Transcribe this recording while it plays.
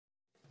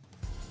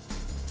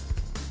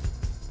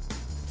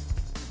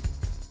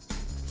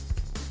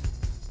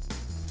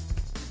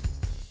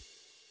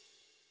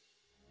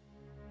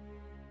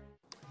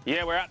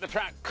Yeah, we're at the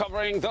track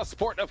covering the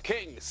Sport of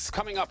Kings.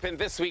 Coming up in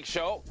this week's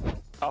show,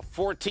 a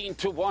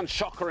 14-1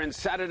 shocker in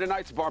Saturday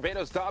night's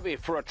Barbados Derby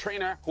for a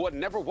trainer who had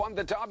never won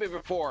the Derby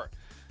before.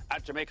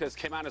 At Jamaica's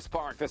Caymanas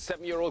Park, the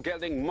 7-year-old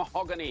gelding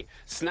Mahogany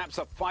snaps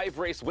a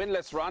 5-race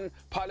winless run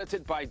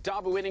piloted by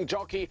Derby-winning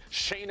jockey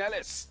Shane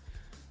Ellis.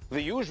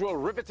 The usual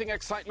riveting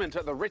excitement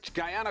at the rich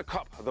Guyana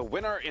Cup, the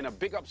winner in a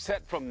big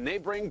upset from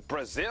neighbouring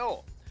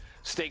Brazil.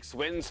 Stakes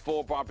wins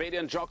for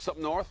Barbadian jocks up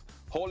north,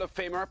 Hall of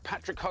Famer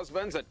Patrick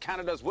Husbands at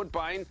Canada's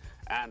Woodbine,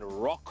 and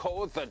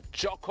Rocco The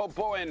Jocko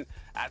Bowen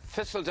at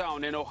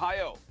Thistledown in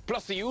Ohio.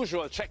 Plus the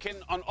usual check-in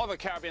on other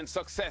Caribbean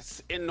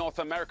success in North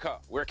America.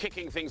 We're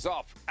kicking things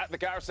off at the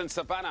Garrison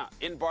Savannah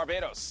in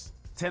Barbados.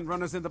 10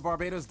 runners in the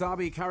Barbados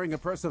Derby carrying a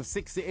purse of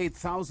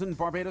 68,000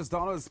 Barbados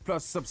dollars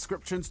plus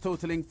subscriptions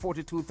totaling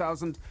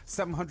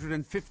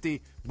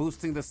 42,750,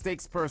 boosting the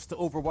stakes purse to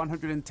over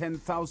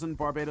 110,000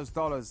 Barbados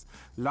dollars.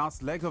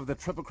 Last leg of the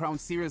Triple Crown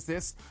series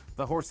this.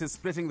 The horses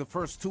splitting the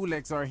first 2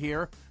 legs are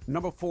here.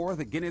 Number 4,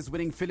 the Guinness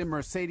winning filly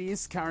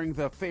Mercedes carrying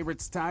the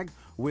favourites tag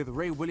with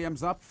Ray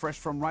Williams up, fresh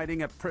from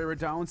riding at Prairie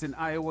Downs in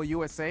Iowa,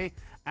 USA.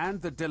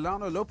 And the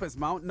Delano Lopez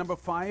mount, number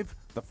 5,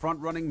 the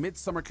front-running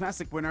Midsummer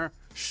Classic winner,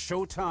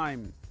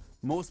 Showtime.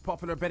 Most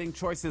popular betting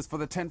choices for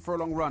the 10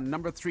 furlong run.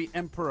 Number 3,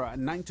 Emperor at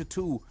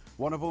 9-2,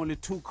 one of only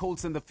 2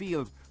 colts in the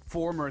field.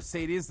 4,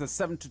 Mercedes, the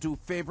 7-2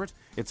 favourite.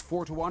 It's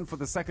 4-1 for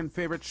the second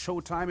favourite,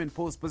 Showtime, in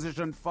post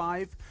position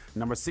 5.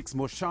 Number 6,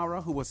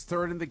 Moshara, who was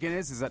third in the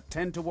Guinness, is at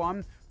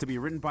 10-1 to be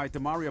ridden by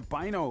Demario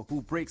Bino,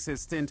 who breaks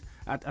his stint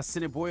at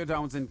Assiniboia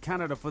Downs in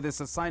Canada for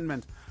this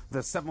assignment. The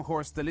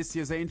 7-horse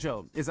Delicious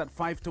Angel is at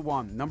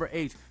 5-1. Number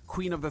 8,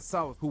 Queen of the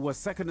South, who was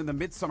second in the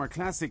Midsummer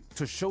Classic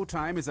to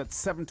Showtime, is at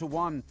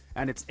 7-1,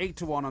 and it's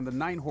 8-1 on the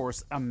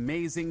 9-horse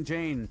Amazing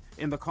Jane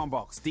in the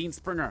combox. Dean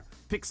Springer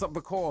picks up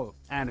the call,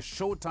 and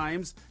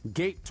Showtime's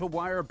gate to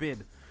wire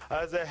bid.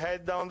 As they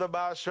head down the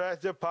back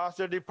stretch to past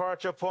their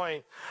departure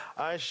point,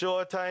 and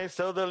Showtime,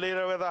 still the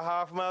leader with a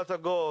half mile to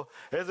go,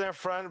 is in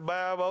front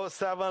by about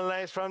 7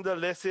 lengths from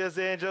Delicious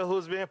Angel,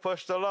 who's being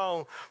pushed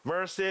along.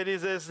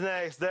 Mercedes is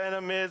next, then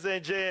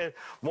Amazing Jane.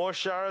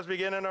 Moshara is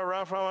beginning to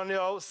run from on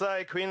the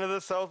outside. Queen of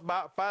the South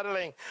back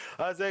paddling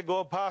as they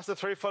go past the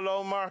 3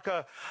 furlong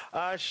marker.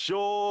 And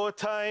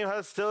Showtime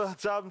has still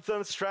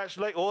some stretch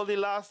like old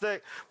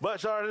elastic, but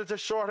started to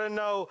shorten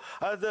now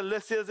as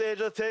Delicious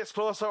Angel takes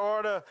closer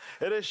order.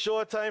 It is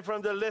Showtime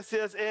from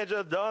Delicious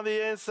Angel down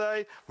the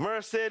inside.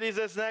 Mercedes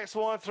is next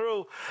one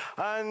through.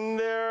 And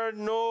there are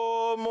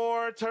no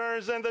more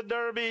turns in the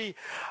Derby.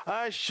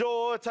 And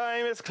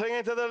Showtime is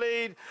clinging to the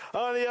lead.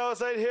 On the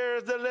outside here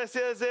is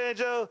Delicious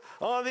Angel.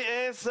 On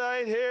the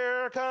inside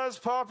here comes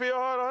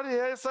Papillon on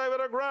the inside with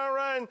a grand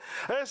run.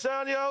 It's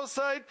on the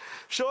outside.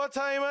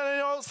 Showtime on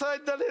the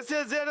outside.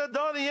 Delicious Angel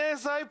down the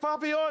inside.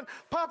 Papillon.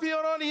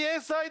 Papillon on the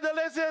inside.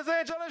 Delicious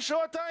Angel and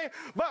Showtime.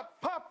 But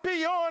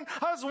Papillon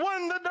has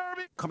won the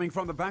Derby. Coming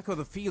from the back of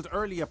the field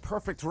early, a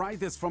perfect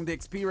ride this from the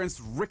experienced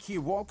Ricky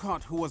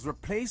Walcott, who was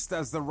replaced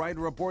as the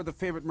rider aboard the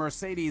favourite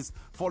Mercedes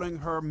following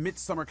her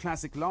Midsummer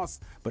Classic loss,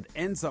 but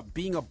ends up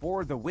being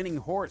aboard the winning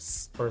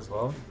horse. First of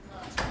all,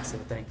 I say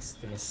thanks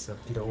to Miss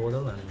Peter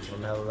Odell and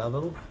Ronell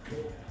Level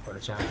for the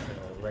chance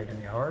to ride on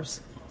the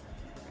horse.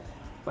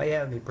 But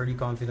yeah, I'll be pretty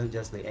confident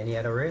just like any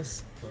other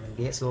race. When the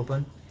gates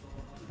open,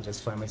 I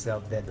just find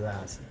myself dead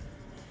last.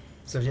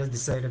 So I just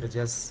decided to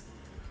just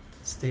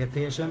stay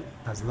patient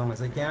as long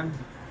as I can.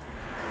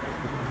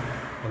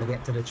 When I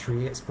get to the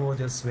tree expo,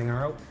 just swing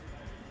her out,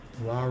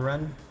 long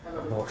run,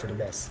 hope for the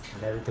best,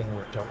 and everything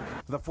worked out.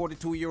 The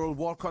 42-year-old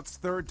Walcott's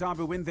third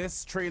Derby win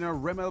this. Trainer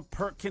Rimmel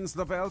Perkins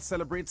Lavelle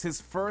celebrates his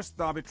first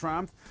Derby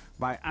triumph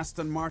by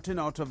Aston Martin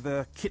out of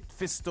the Kit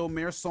Fisto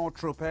mare Saint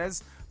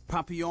Tropez.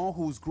 Papillon,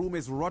 whose groom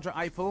is Roger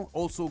Eiffel,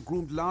 also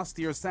groomed last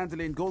year's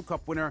Sandalane Gold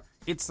Cup winner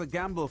It's a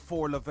Gamble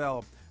for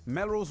Lavelle.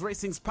 Melrose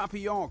Racing's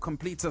Papillon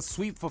completes a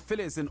sweep for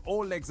fillies in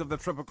all legs of the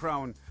Triple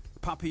Crown.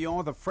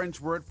 Papillon, the French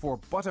word for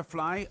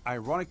butterfly,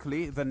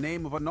 ironically the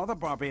name of another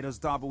Barbados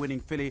Derby winning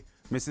filly,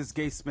 Mrs.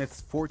 Gay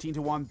Smith's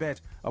 14-1 bet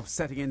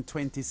upsetting in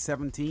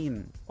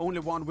 2017. Only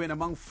one win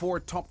among 4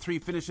 top 3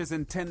 finishes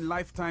in 10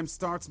 lifetime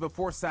starts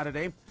before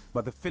Saturday,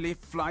 but the filly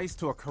flies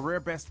to a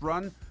career best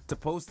run to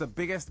post the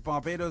biggest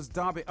Barbados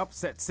Derby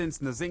upset since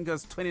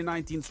Nzinga's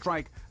 2019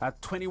 strike at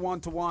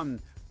 21-1.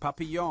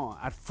 Papillon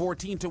at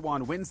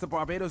 14-1 wins the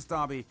Barbados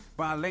Derby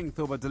by a length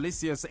over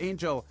Delicious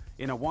Angel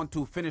in a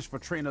 1-2 finish for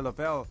trainer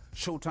Lavelle.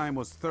 Showtime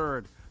was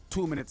third,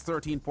 2 minutes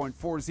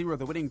 13.40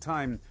 the winning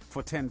time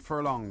for 10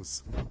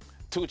 furlongs.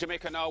 To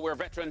Jamaica now, where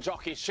veteran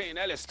jockey Shane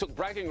Ellis took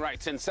bragging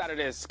rights in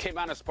Saturday's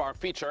Caymanas Park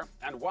feature,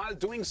 and while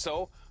doing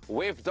so,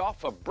 waved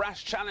off a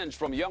brash challenge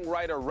from young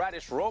rider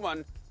Radish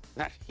Roman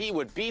that he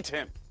would beat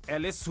him.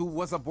 Ellis, who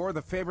was aboard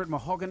the favourite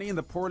Mahogany in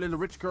the Poor Little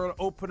Rich Girl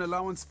Open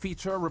Allowance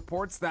feature,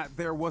 reports that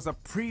there was a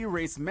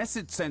pre-race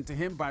message sent to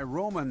him by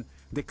Roman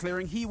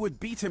declaring he would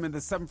beat him in the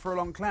 7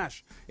 furlong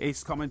clash.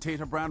 Ace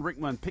commentator Brian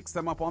Rickman picks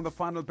them up on the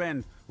final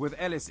bend with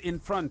Ellis in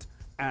front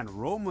and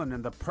Roman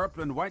in the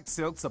purple and white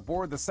silks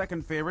aboard the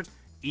second favourite,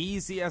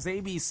 easy as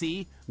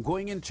ABC,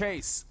 going in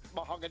chase.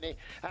 Mahogany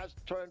has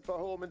turned for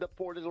home in the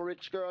poor little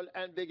rich girl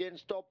and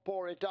begins to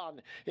pour it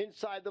on.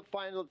 Inside the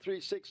final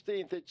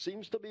 3/16, it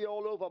seems to be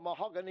all over.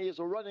 Mahogany is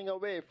running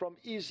away from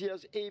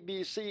Easia's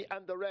ABC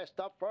and the rest.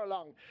 A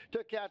furlong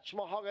to catch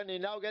Mahogany.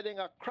 Now getting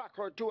a crack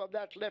or two of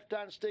that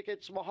left-hand stick.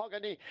 It's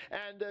Mahogany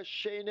and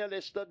Shane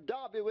Ellis, the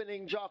Derby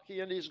winning jockey,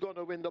 and he's going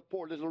to win the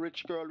poor little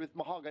rich girl with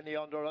Mahogany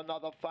under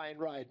another fine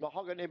ride.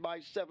 Mahogany by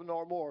 7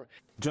 or more.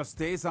 Just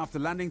days after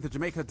landing the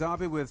Jamaica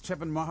Derby with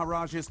Chevan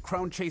Maharaj's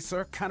crown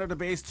chaser,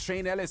 Canada-based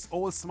Shane Ellis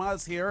all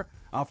smiles here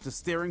after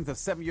steering the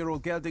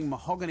 7-year-old gelding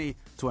Mahogany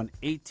to an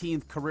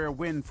 18th career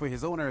win for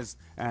his owners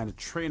and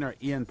trainer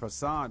Ian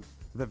Prasad.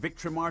 The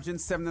victory margin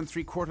 7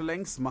 3/4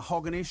 lengths.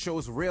 Mahogany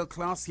shows real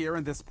class here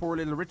in this poor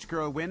little rich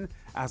girl win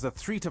as a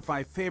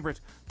 3-5 favourite,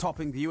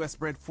 topping the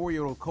US-bred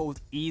 4-year-old colt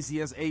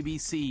Easy as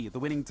ABC. The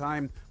winning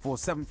time for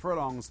 7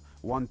 furlongs,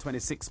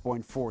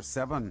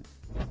 1:26.47.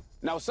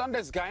 Now,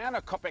 Sunday's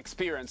Guyana Cup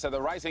experience at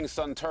the Rising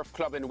Sun Turf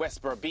Club in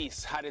West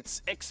Berbice had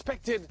its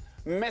expected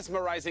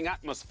mesmerising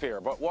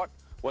atmosphere, but what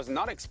was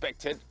not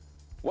expected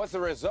was the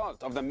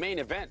result of the main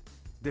event.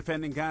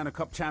 Defending Guyana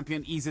Cup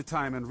champion Easy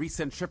Time and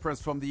recent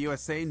shippers from the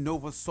USA,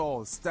 Nova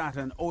Sol, Stat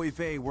and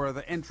Oive were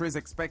the entries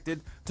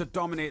expected to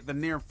dominate the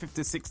near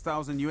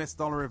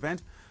 $56,000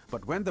 event.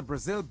 But when the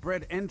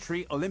Brazil-bred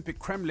entry, Olympic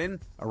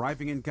Kremlin,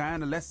 arriving in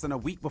Guyana less than a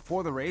week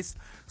before the race,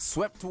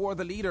 swept toward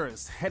the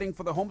leaders, heading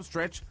for the home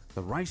stretch,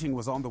 the writing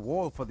was on the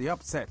wall for the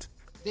upset.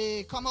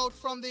 They come out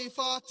from the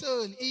far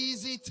turn.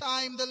 Easy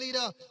Time, the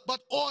leader.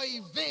 But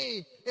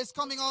Oive is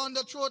coming on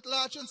the throat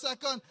latch in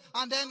second.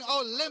 And then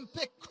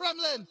Olympic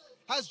Kremlin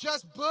has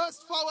just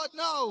burst forward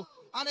now,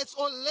 and it's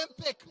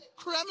Olympic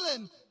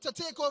Kremlin to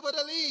take over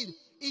the lead.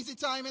 Easy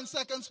Time in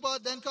second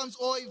spot, then comes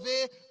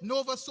Oive.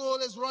 Nova Sol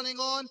is running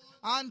on,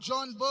 and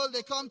John Bull,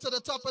 they come to the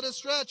top of the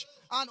stretch,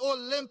 and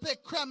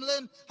Olympic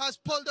Kremlin has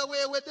pulled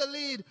away with the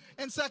lead.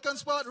 In second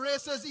spot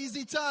races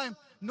Easy Time.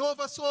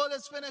 Nova Sol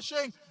is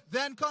finishing,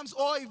 then comes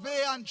Oive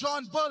and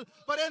John Bull,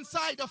 but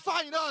inside the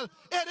final,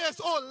 it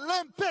is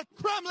Olympic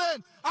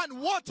Kremlin,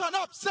 and what an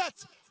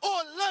upset!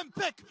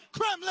 Olympic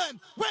Kremlin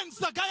wins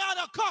the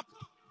Guyana Cup.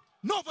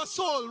 Nova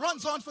Sol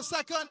runs on for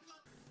second.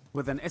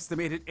 With an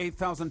estimated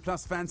 8,000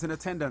 plus fans in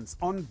attendance,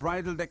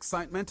 unbridled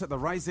excitement at the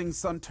Rising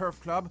Sun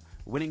Turf Club,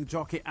 winning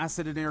jockey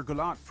Acidinaire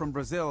Goulart from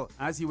Brazil,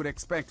 as you would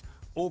expect,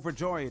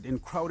 overjoyed in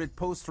crowded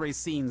post-race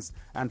scenes,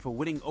 and for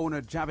winning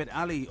owner Javid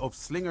Ali of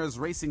Slingers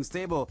Racing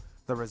Stable,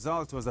 the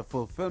result was a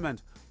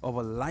fulfillment of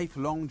a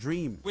lifelong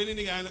dream. Winning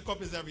the Guyana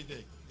Cup is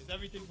everything. It's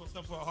everything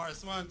for a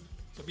horseman.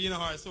 So being a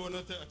horse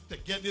owner, to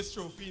get this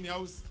trophy in the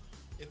house,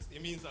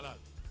 it means a lot.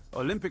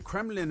 Olympic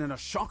Kremlin in a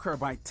shocker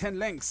by 10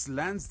 lengths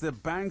lands the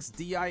Banks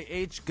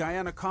DIH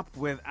Guyana Cup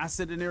with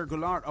Acidinaire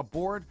Goulart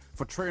aboard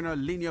for trainer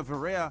Linia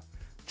Varela,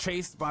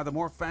 chased by the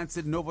more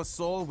fancied Nova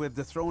Sol with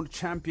dethroned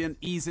champion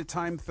Easy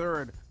Time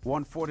third,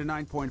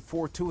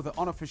 1:49.42, the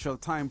unofficial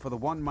time for the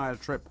 1 mile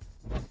trip.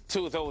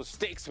 Two of those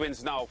stakes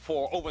wins now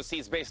for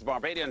overseas-based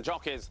Barbadian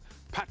jockeys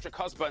Patrick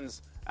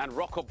Husbands and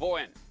Rocco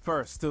Bowen.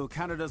 First to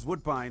Canada's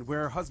Woodbine,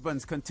 where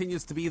Husbands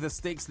continues to be the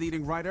stakes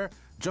leading rider.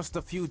 Just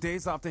a few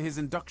days after his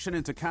induction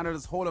into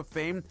Canada's Hall of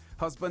Fame,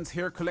 Husbands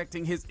here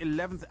collecting his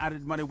 11th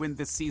added money win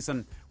this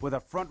season with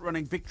a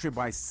front-running victory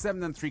by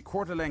 7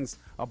 3/4 lengths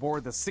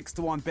aboard the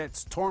 6-1 bet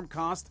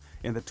Stormcast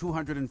in the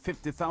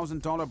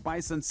 $250,000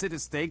 Bison City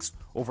Stakes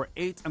over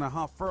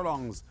 8.5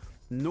 furlongs.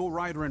 No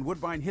rider in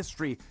Woodbine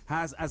history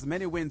has as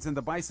many wins in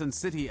the Bison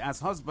City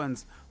as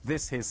Husbands.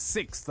 This his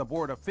 6th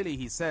aboard a filly,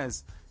 he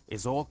says,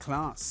 is all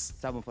class.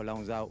 7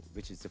 furlongs out,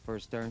 which is the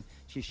first turn.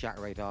 She shot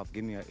right off,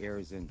 give me her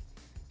ears, and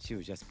she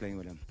was just playing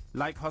with him.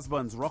 Like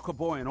Husbands, Rocco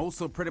Bowen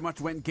also pretty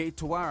much went gate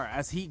to wire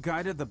as he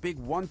guided the big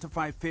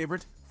 1-5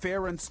 favourite,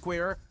 fair and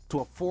square, to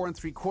a 4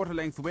 3/4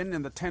 length win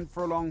in the 10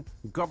 furlong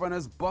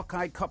Governor's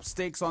Buckeye Cup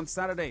Stakes on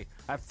Saturday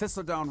at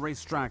Thistledown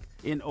Racetrack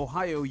in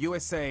Ohio,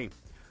 USA.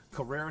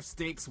 Career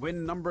Stakes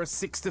win number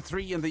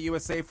 63 in the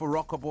USA for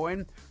Rocco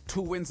Bowen. 2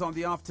 wins on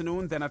the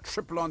afternoon, then a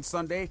triple on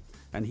Sunday.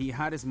 And he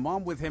had his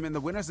mom with him in the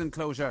winner's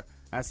enclosure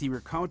as he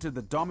recounted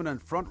the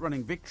dominant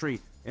front-running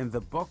victory in the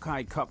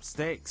Buckeye Cup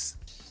Stakes.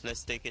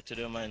 Let's take it to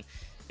them, and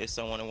if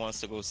someone wants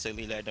to go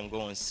silly, let them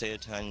go and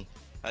sit. And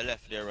I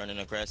left there running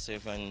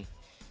aggressive, and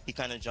he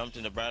kind of jumped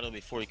in the bridle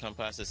before he come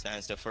past the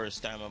stance the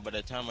first time. And by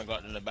the time I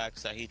got in the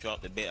backside, he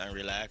dropped the bit and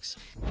relaxed.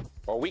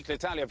 Our weekly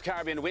tally of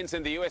Caribbean wins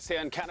in the USA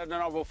and Canada.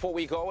 Now, before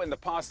we go, in the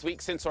past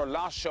week since our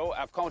last show,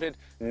 I've counted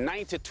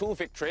 92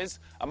 victories.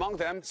 Among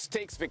them,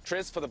 stakes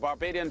victories for the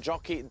Barbadian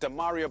jockey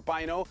Demario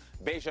Bino,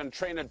 Bajan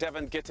trainer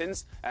Devon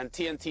Gittins, and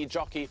TNT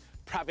jockey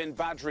Pravin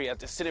Badri at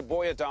the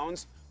Assiniboia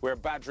Downs, where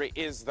Badri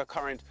is the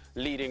current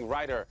leading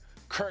rider.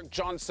 Kirk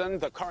Johnson,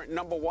 the current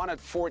number 1 at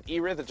Fort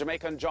Erie, the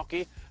Jamaican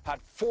jockey, had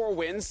 4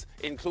 wins,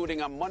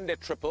 including a Monday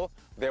triple.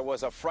 There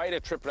was a Friday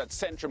triple at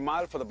Central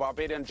Mile for the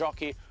Barbadian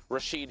jockey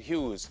Rashid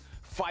Hughes.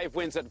 5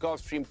 wins at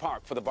Gulfstream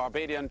Park for the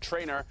Barbadian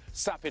trainer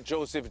Sappy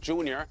Joseph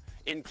Jr.,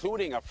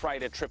 including a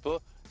Friday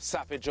triple.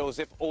 Sappy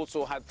Joseph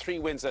also had 3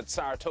 wins at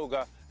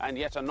Saratoga and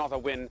yet another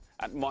win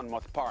at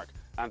Monmouth Park.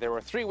 And there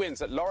were 3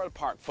 wins at Laurel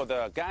Park for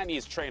the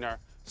Guyanese trainer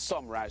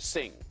Somraj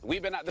Singh.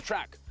 We've been at the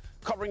track,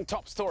 covering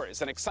top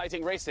stories and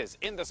exciting races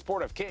in the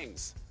Sport of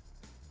Kings.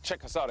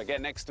 Check us out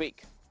again next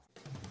week.